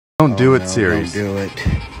Don't do it series. Don't do it.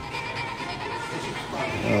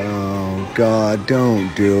 Oh God,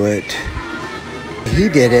 don't do it. He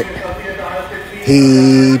did it.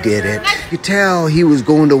 He did it. You could tell he was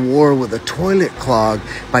going to war with a toilet clog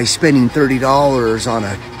by spending $30 on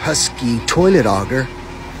a Husky toilet auger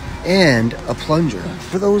and a plunger.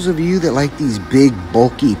 For those of you that like these big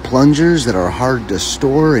bulky plungers that are hard to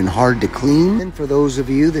store and hard to clean, and for those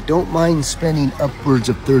of you that don't mind spending upwards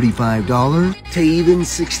of $35 to even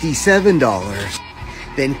 $67,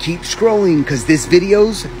 then keep scrolling because this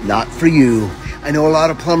video's not for you. I know a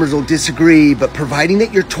lot of plumbers will disagree, but providing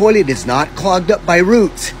that your toilet is not clogged up by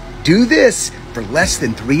roots, do this for less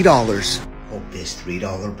than $3. Hope this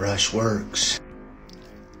 $3 brush works.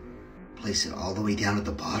 Place it all the way down at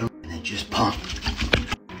the bottom and then just pump.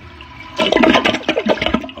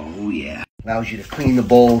 Oh yeah. Allows you to clean the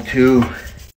bowl too.